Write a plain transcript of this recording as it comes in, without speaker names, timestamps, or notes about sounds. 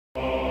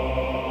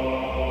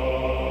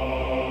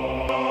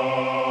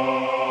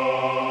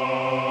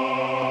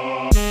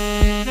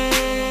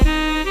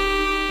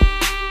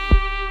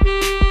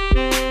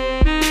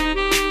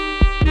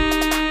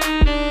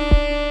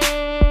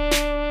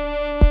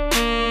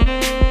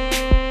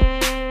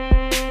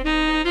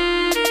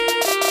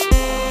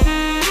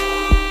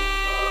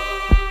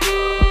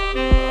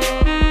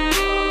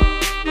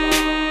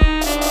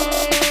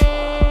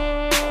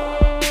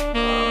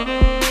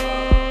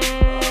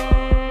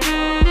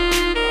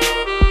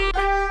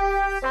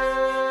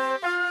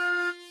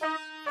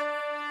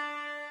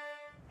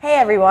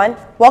everyone.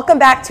 Welcome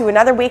back to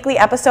another weekly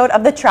episode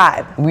of The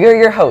Tribe. We are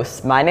your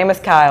hosts. My name is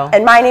Kyle.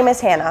 And my name is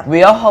Hannah.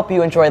 We all hope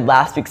you enjoyed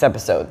last week's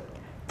episode.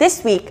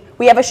 This week,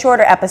 we have a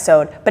shorter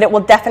episode, but it will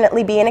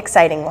definitely be an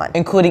exciting one.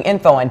 Including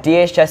info on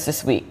DHS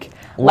this week.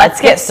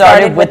 Let's get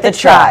started with The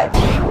Tribe.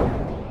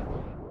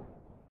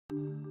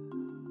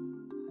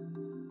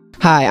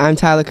 Hi, I'm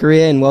Tyler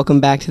Correa, and welcome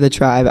back to The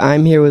Tribe.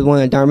 I'm here with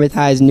one of Dartmouth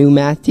High's new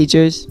math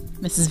teachers,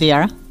 Mrs.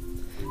 Vieira.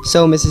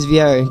 So, Mrs.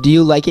 Vieira, do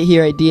you like it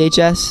here at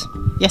DHS?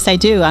 Yes, I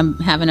do. I'm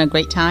having a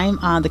great time.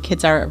 The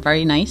kids are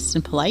very nice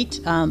and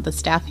polite. The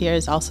staff here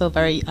is also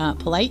very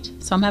polite,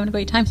 so I'm having a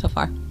great time so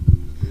far.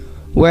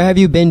 Where have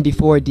you been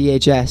before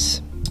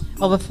DHS?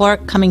 Well, before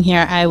coming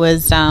here, I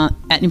was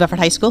at New Bedford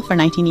High School for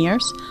 19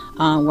 years,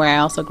 where I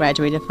also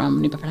graduated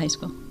from New Bedford High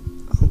School.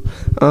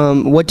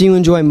 What do you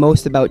enjoy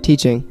most about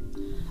teaching?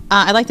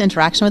 I like the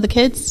interaction with the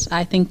kids.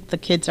 I think the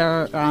kids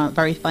are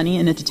very funny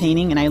and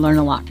entertaining, and I learn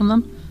a lot from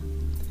them.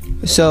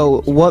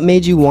 So, what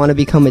made you want to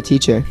become a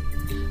teacher?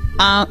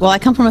 Well, I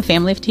come from a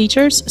family of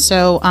teachers,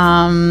 so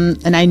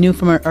and I knew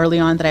from early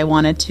on that I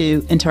wanted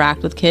to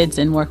interact with kids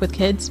and work with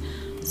kids.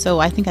 So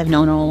I think I've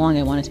known all along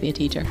I wanted to be a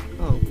teacher.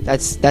 Oh,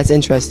 that's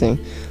interesting.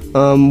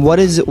 What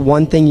is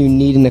one thing you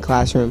need in the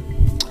classroom?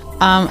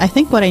 I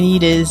think what I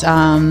need is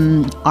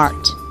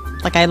art.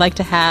 Like I like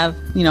to have,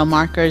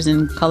 markers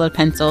and colored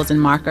pencils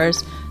and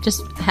markers.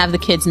 Just have the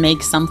kids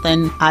make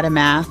something out of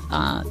math,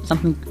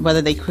 something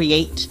whether they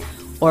create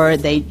or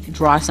they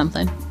draw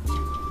something.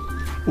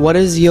 What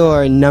is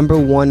your number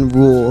one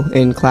rule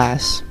in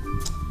class?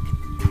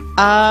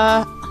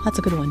 That's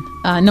a good one.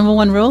 Number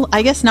one rule,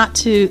 I guess not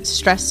to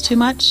stress too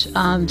much.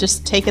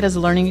 Just take it as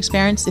a learning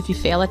experience. If you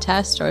fail a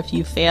test or if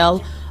you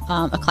fail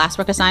a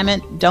classwork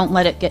assignment, don't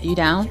let it get you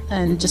down,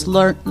 and just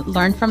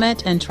learn from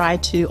it and try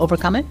to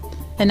overcome it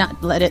and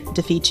not let it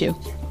defeat you.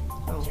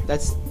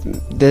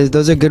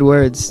 Those are good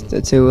words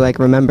to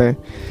remember.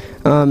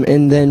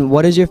 And then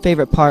what is your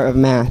favorite part of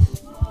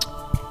math?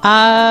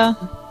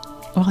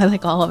 Well, I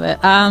like all of it.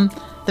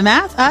 The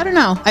math, I don't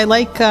know. I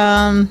like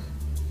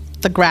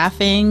the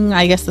graphing,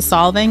 I guess the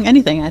solving,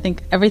 anything. I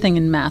think everything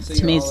in math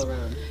to me is...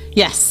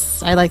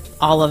 Yes, I like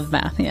all of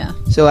math, yeah.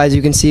 So as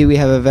you can see, we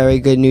have a very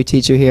good new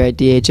teacher here at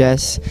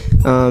DHS.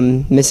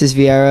 Mrs.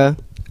 Vieira,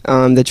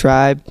 The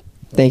Tribe,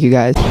 thank you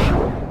guys.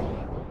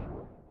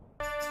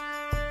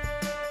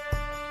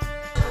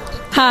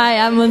 Hi,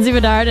 I'm Lindsay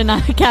Bedard, and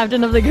I'm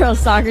captain of the girls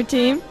soccer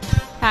team.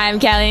 Hi, I'm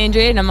Callie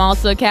Andre, and I'm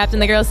also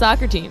captain of the girls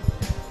soccer team.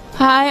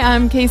 Hi,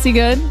 I'm Casey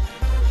Good.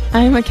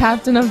 I'm a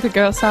captain of the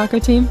girls soccer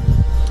team.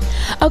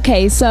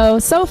 Okay, so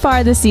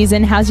far this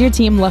season, how's your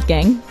team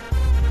looking?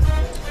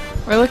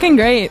 We're looking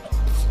great.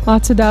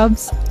 Lots of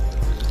dubs.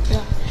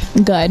 Yeah.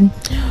 Good.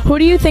 Who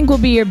do you think will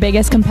be your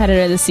biggest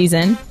competitor this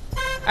season?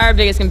 Our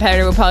biggest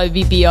competitor will probably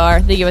be BR.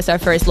 They gave us our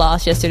first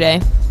loss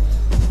yesterday.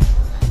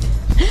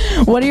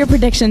 What are your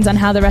predictions on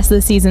how the rest of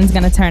the season is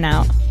going to turn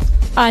out?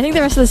 I think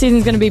the rest of the season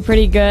is going to be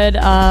pretty good.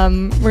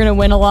 We're going to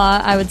win a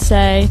lot, I would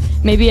say.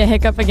 Maybe a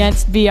hiccup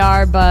against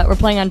VR, but we're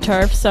playing on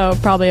turf, so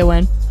probably a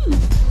win.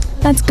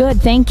 That's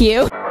good. Thank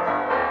you.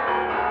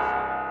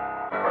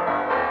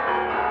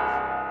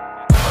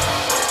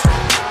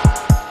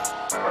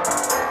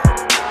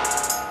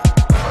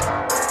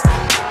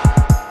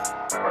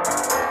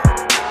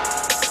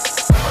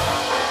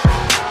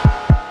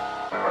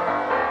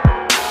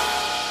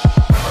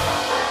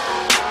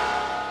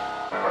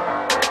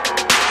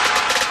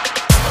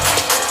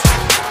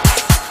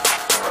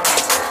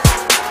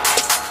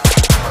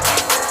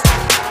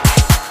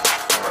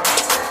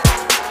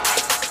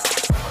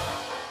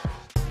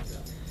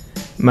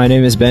 My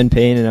name is Ben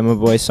Payne, and I'm a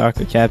boys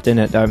soccer captain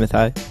at Dartmouth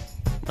High.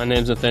 My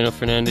name is Nathaniel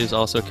Fernandez,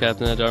 also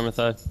captain at Dartmouth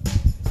High.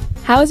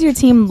 How is your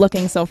team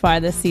looking so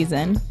far this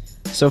season?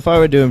 So far,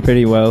 we're doing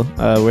pretty well.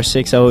 We're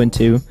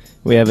 6-0-2.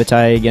 We have a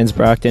tie against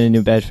Brockton and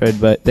New Bedford,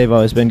 but they've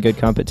always been good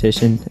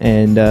competition,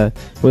 and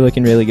we're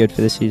looking really good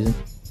for the season.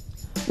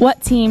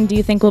 What team do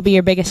you think will be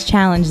your biggest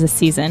challenge this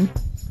season?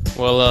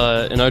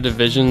 Well, in our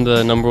division,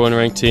 the number one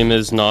ranked team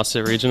is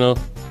Nauset Regional,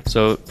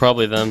 so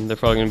probably them. They're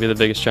probably going to be the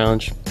biggest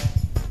challenge.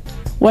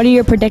 What are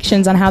your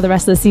predictions on how the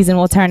rest of the season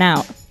will turn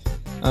out?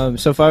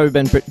 So far, we've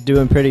been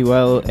doing pretty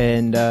well,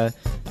 and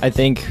I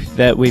think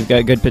that we've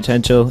got good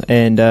potential,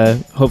 and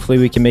hopefully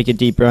we can make a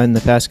deep run.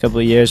 The past couple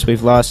of years,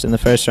 we've lost in the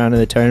first round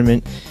of the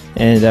tournament,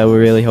 and we're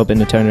really hoping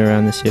to turn it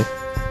around this year.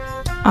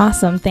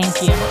 Awesome.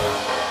 Thank you.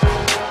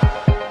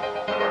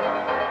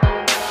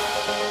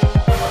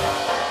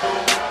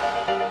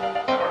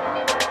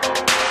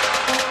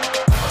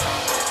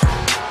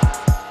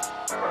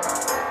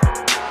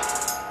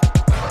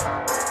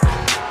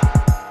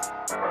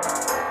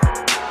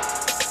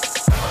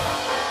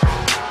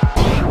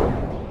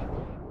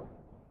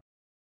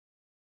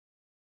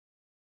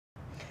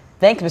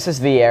 Thanks, Mrs.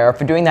 Vieira,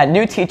 for doing that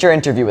new teacher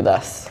interview with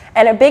us.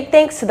 And a big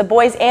thanks to the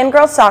boys and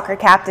girls soccer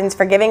captains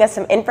for giving us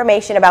some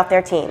information about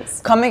their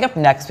teams. Coming up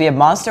next, we have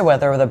Monster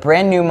Weather with a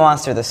brand new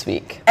monster this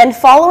week. And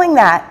following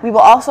that, we will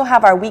also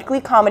have our weekly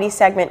comedy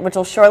segment, which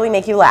will surely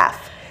make you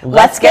laugh.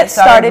 Let's get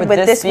started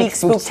with this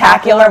week's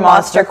Spooktacular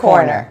Monster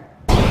Corner.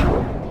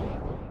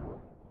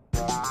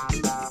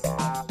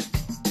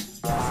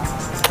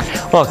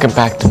 Welcome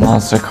back to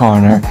Monster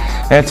Corner.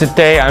 And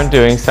today I'm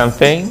doing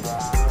something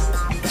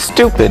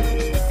stupid.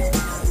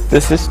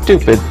 This is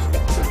stupid.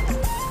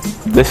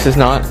 This is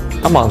not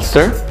a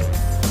monster.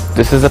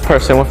 This is a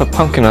person with a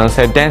pumpkin on his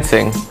head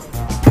dancing.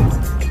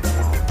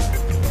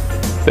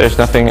 There's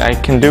nothing I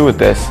can do with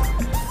this.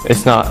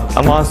 It's not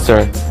a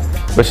monster,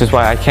 which is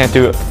why I can't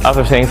do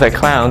other things like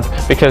clowns,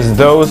 because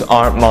those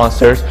aren't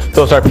monsters.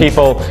 Those are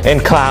people in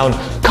clown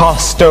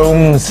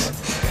costumes.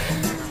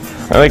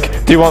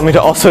 Like, do you want me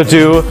to also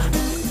do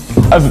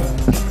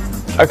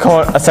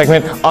a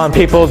segment on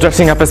people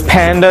dressing up as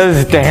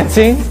pandas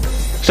dancing?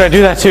 Should I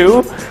do that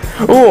too?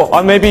 Ooh,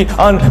 or maybe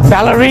on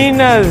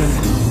ballerinas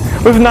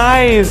with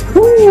knives.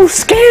 Ooh,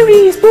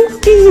 scary,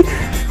 spooky.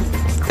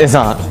 It's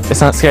not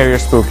scary or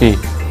spooky.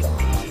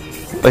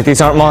 Like,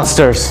 these aren't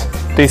monsters.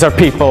 These are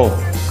people.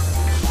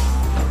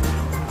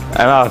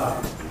 I'm out.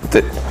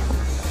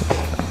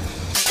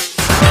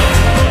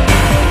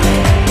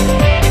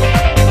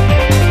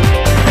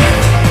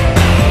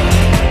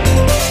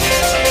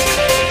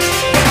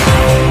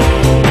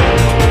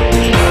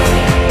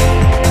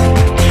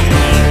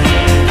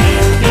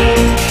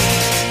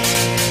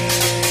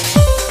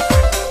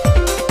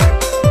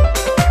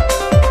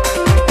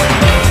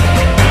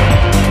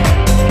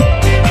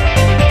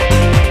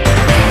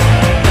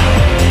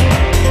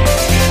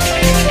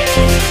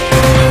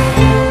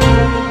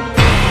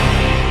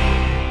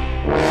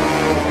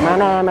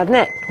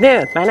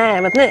 My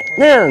name is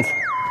Nunes.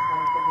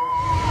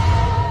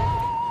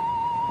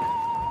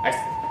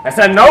 I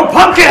said no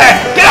pumpkin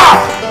head! Get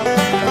off!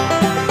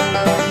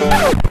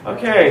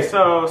 Okay,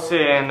 so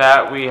seeing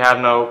that we have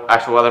no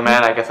actual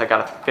weatherman, I guess I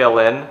gotta fill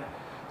in.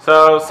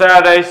 So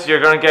Saturdays, you're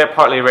gonna get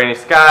partly rainy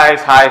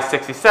skies, highs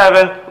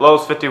 67,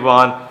 lows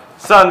 51.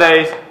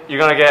 Sundays, you're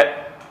gonna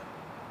get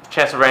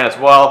chance of rain as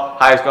well,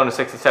 highs going to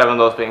 67,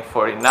 lows being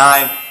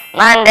 49.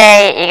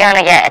 Monday, you're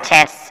gonna get a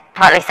chance,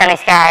 partly sunny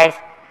skies,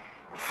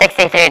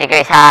 63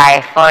 degrees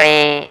high,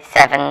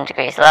 47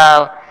 degrees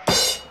low.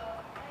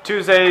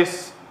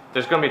 Tuesdays,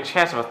 there's going to be a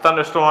chance of a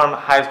thunderstorm,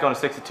 highs going to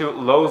 62,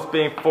 lows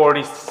being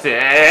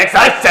 46.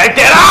 I said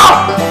get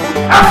out!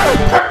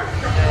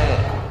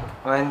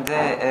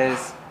 Wednesday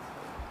is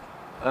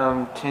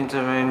chance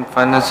of rain,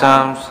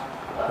 thunderstorms,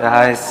 the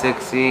high is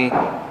 60,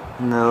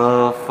 and the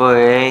low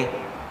 48.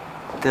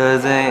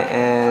 Thursday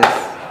is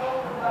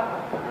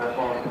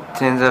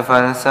chance of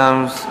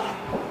thunderstorms,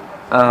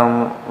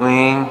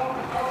 rain,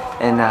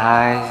 and the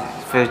high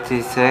is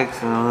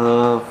 56 and the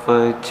low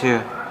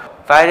 42.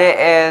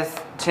 Friday is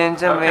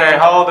chance of rain. Okay,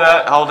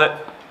 hold it.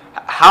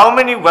 How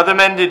many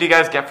weathermen did you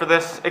guys get for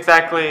this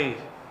exactly?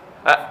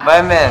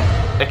 Weathermen.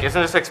 Like,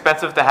 isn't this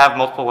expensive to have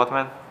multiple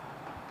weathermen?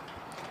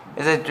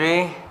 Is it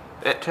 3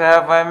 to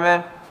have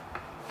weathermen?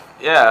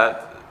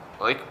 Yeah,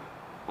 like,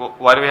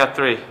 why do we have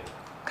 3?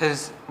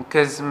 Because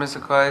Mr.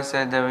 Corey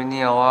said that we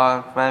need a lot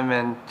of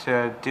weathermen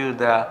to do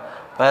the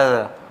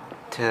weather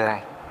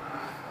today.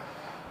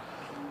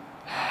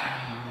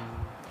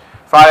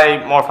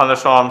 Friday, more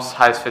thunderstorms,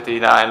 highs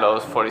 59,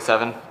 lows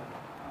 47.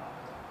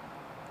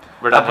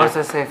 We're done I'm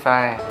supposed to say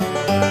Friday.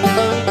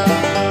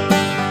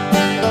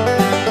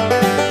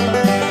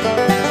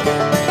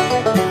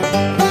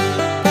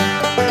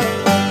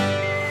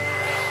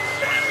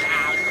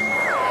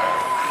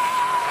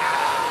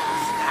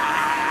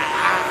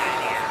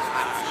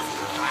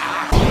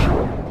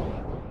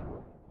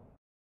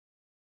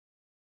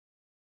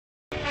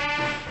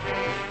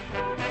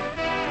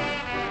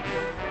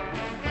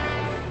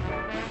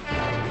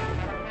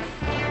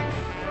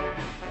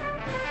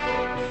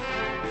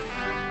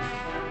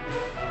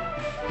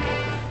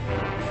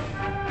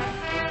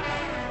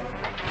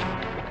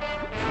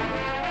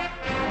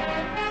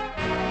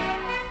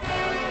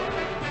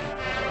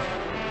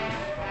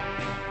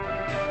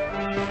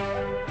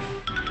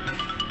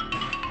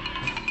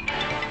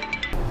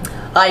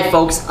 Hi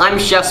folks, I'm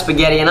Chef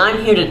Spaghetti and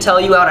I'm here to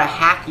tell you how to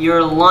hack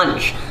your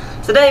lunch.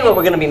 Today what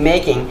we're going to be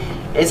making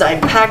is I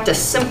packed a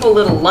simple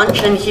little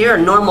lunch in here,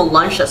 a normal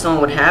lunch that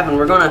someone would have, and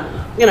we're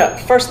gonna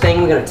first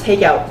thing we're gonna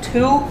take out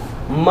 2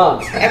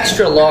 mugs,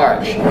 extra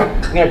large.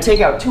 We're gonna take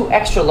out 2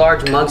 extra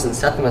large mugs and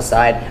set them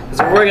aside, because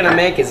what we're gonna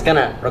make is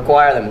gonna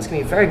require them. It's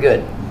gonna be very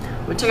good.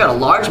 We're gonna take out a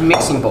large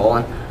mixing bowl,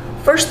 and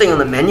first thing on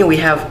the menu we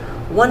have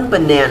 1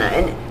 banana,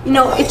 and you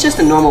know, it's just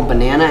a normal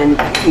banana and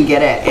you can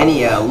get at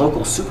any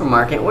local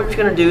supermarket. What you're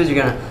gonna do is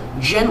you're gonna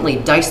gently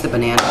dice the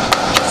banana,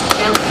 just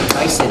gently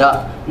dice it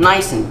up,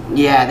 nice and,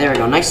 yeah, there we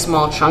go, nice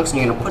small chunks,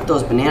 and you're gonna put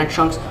those banana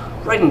chunks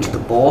right into the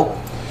bowl.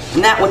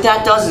 And what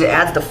that does is it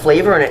adds the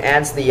flavor and it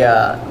adds the,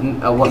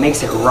 what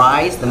makes it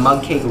rise, the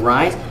mug cake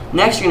rise.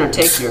 Next you're gonna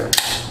take your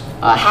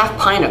half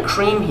pint of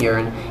cream here,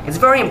 and it's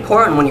very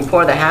important when you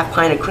pour the half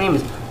pint of cream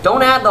is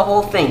don't add the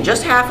whole thing,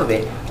 just half of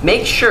it.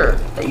 Make sure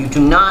that you do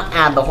not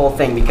add the whole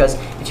thing, because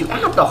if you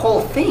add the whole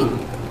thing,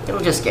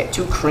 it'll just get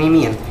too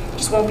creamy and it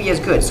just won't be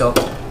as good. So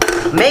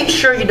make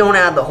sure you don't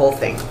add the whole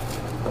thing.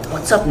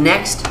 What's up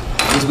next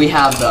is we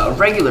have the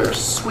regular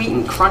sweet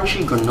and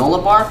crunchy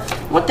granola bar.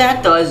 What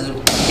that does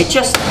is it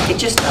just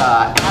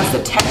adds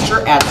the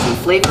texture, adds some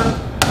flavor,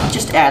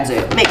 just adds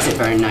it, makes it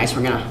very nice.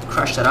 We're gonna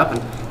crush that up,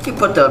 and You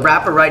put the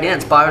wrapper right in.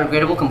 It's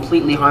biodegradable,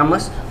 completely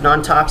harmless,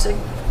 non-toxic.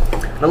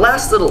 The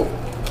last little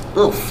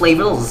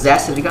flavor, little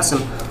zest is we got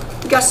some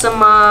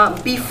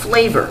beef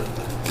flavor,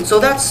 and so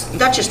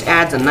that just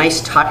adds a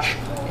nice touch.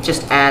 It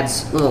just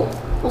adds little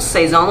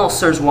saison, little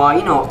surgeois.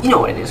 You know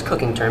what it is,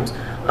 cooking terms.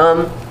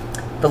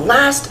 The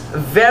last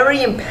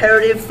very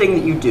imperative thing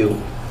that you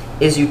do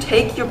is you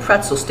take your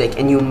pretzel stick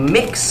and you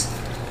mix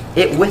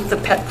it with the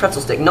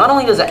pretzel stick. Not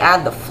only does it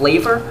add the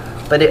flavor,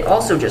 but it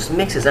also just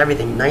mixes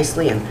everything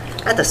nicely, and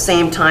at the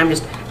same time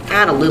just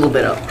add a little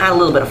bit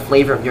of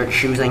flavor of your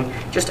choosing.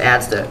 Just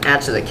adds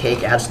to the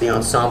cake, adds to the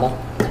ensemble.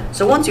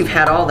 So once you've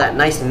had all that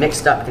nice and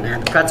mixed up, you can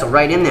add the pretzel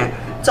right in there.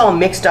 It's all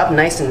mixed up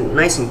nice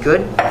and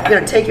good. You're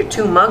gonna take your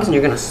 2 mugs and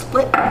you're gonna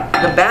split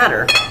the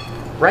batter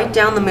right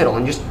down the middle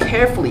and just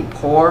carefully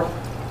pour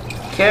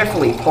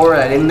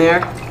that in there.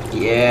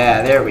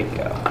 Yeah, there we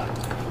go.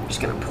 Just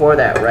gonna pour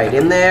that right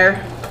in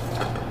there.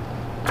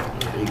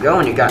 There you go,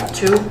 and you got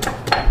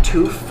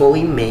two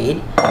fully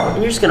made. And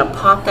you're just gonna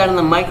pop that in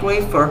the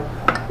microwave for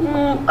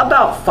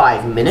about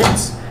 5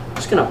 minutes.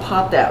 Just gonna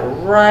pop that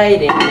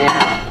right in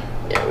there.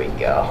 There we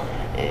go.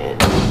 And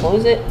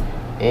close it,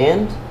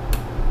 and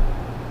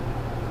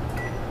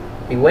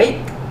we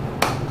wait.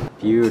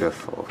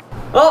 Beautiful.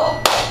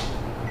 Oh!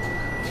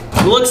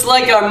 Looks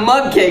like our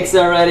mug cakes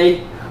are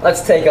ready.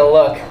 Let's take a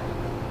look.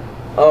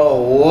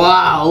 Oh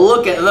wow,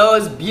 look at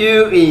those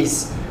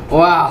beauties.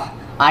 Wow,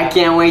 I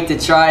can't wait to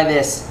try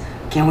this.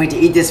 Can't wait to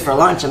eat this for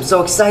lunch. I'm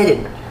so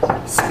excited.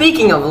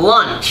 Speaking of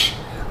lunch,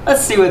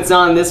 let's see what's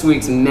on this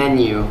week's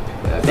menu.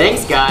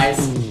 Thanks,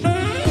 guys.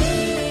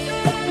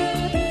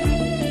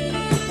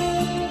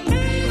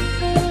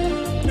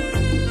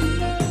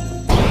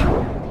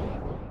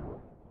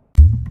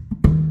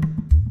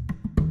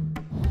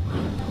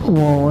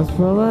 What's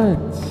for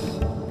lunch?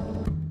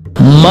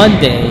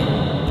 Monday,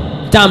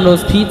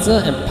 Domino's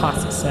pizza and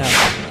pasta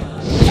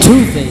salad.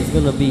 Tuesday is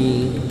gonna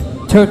be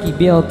turkey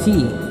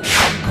BLT,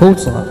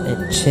 coleslaw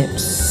and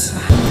chips.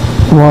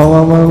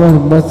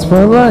 What's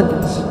for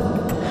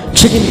lunch?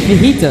 Chicken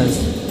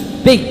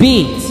fajitas, baked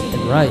beans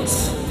and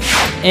rice.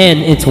 And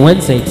it's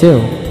Wednesday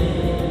too.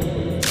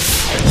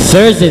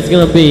 Thursday's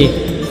gonna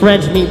be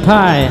French meat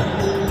pie,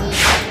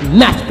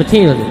 mashed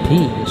potatoes and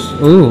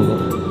peas.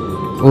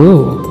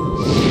 Ooh.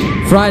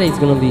 Friday's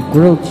gonna be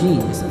grilled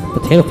cheese,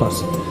 potato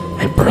puffs,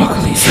 and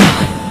broccoli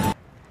salad.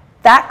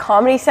 That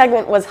comedy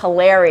segment was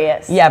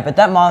hilarious. Yeah, but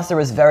that monster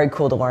was very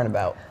cool to learn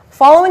about.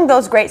 Following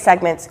those great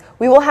segments,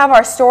 we will have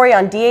our story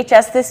on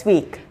DHS this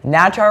week.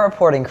 Now to our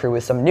reporting crew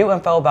with some new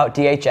info about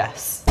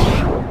DHS.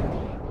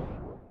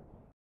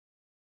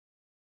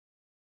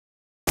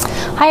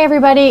 Hi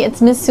everybody,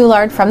 it's Ms.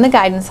 Soulard from the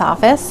guidance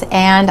office,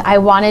 and I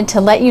wanted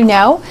to let you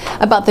know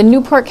about the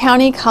Newport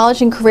County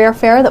College and Career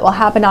Fair that will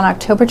happen on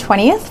October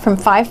 20th from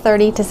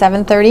 5:30 to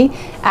 7:30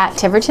 at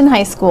Tiverton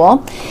High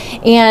School.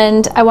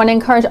 And I want to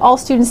encourage all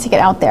students to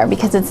get out there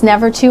because it's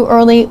never too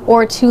early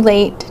or too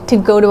late to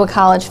go to a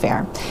college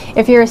fair.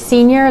 If you're a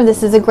senior,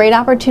 this is a great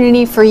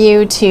opportunity for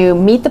you to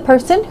meet the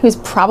person who's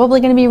probably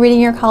going to be reading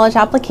your college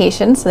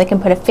application so they can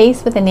put a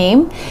face with a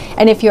name.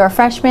 And if you're a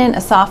freshman,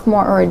 a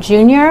sophomore, or a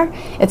junior,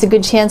 it's a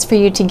good chance for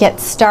you to get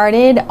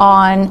started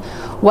on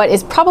what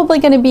is probably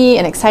going to be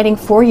an exciting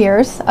 4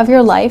 years of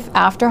your life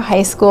after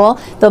high school.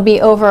 There'll be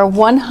over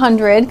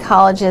 100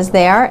 colleges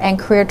there and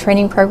career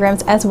training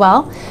programs as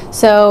well.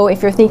 So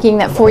if you're thinking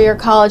that four-year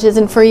college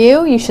isn't for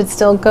you, you should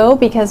still go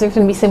because there's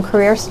going to be some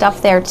career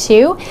stuff there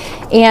too.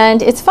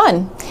 And it's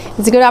fun.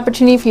 It's a good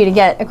opportunity for you to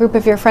get a group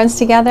of your friends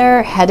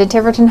together, head to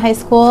Tiverton High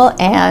School,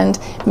 and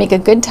make a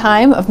good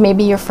time of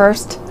maybe your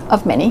first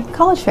of many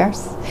college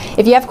fairs.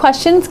 If you have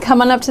questions, come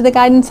on up to the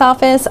guidance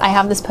office. I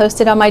have this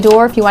posted on my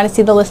door if you want to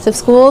see the list of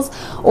schools,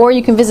 or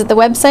you can visit the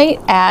website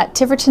at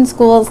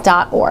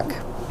tivertonschools.org.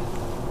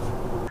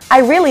 I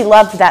really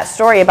loved that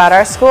story about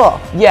our school.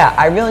 Yeah,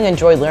 I really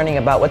enjoyed learning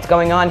about what's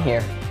going on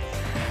here.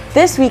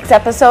 This week's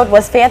episode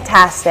was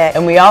fantastic.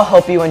 And we all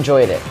hope you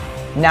enjoyed it.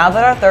 Now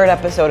that our third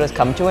episode has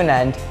come to an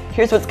end,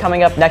 here's what's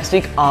coming up next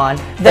week on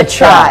The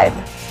Tribe.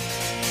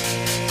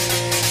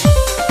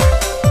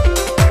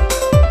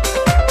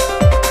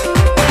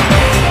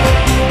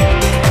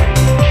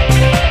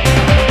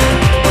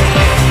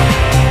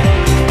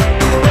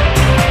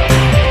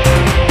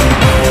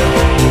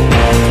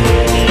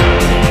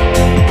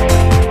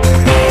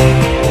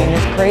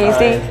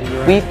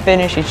 We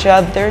finish each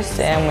other's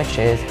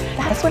sandwiches.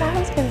 That's what I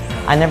was gonna say.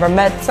 I never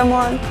met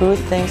someone who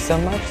thinks so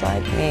much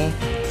like me.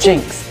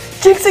 Jinx.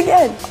 Jinx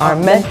again. Our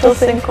mental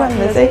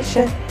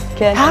synchronization.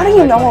 How do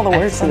you know all the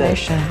words to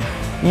this?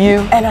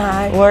 You and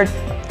I were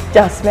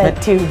just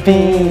meant to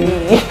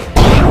be.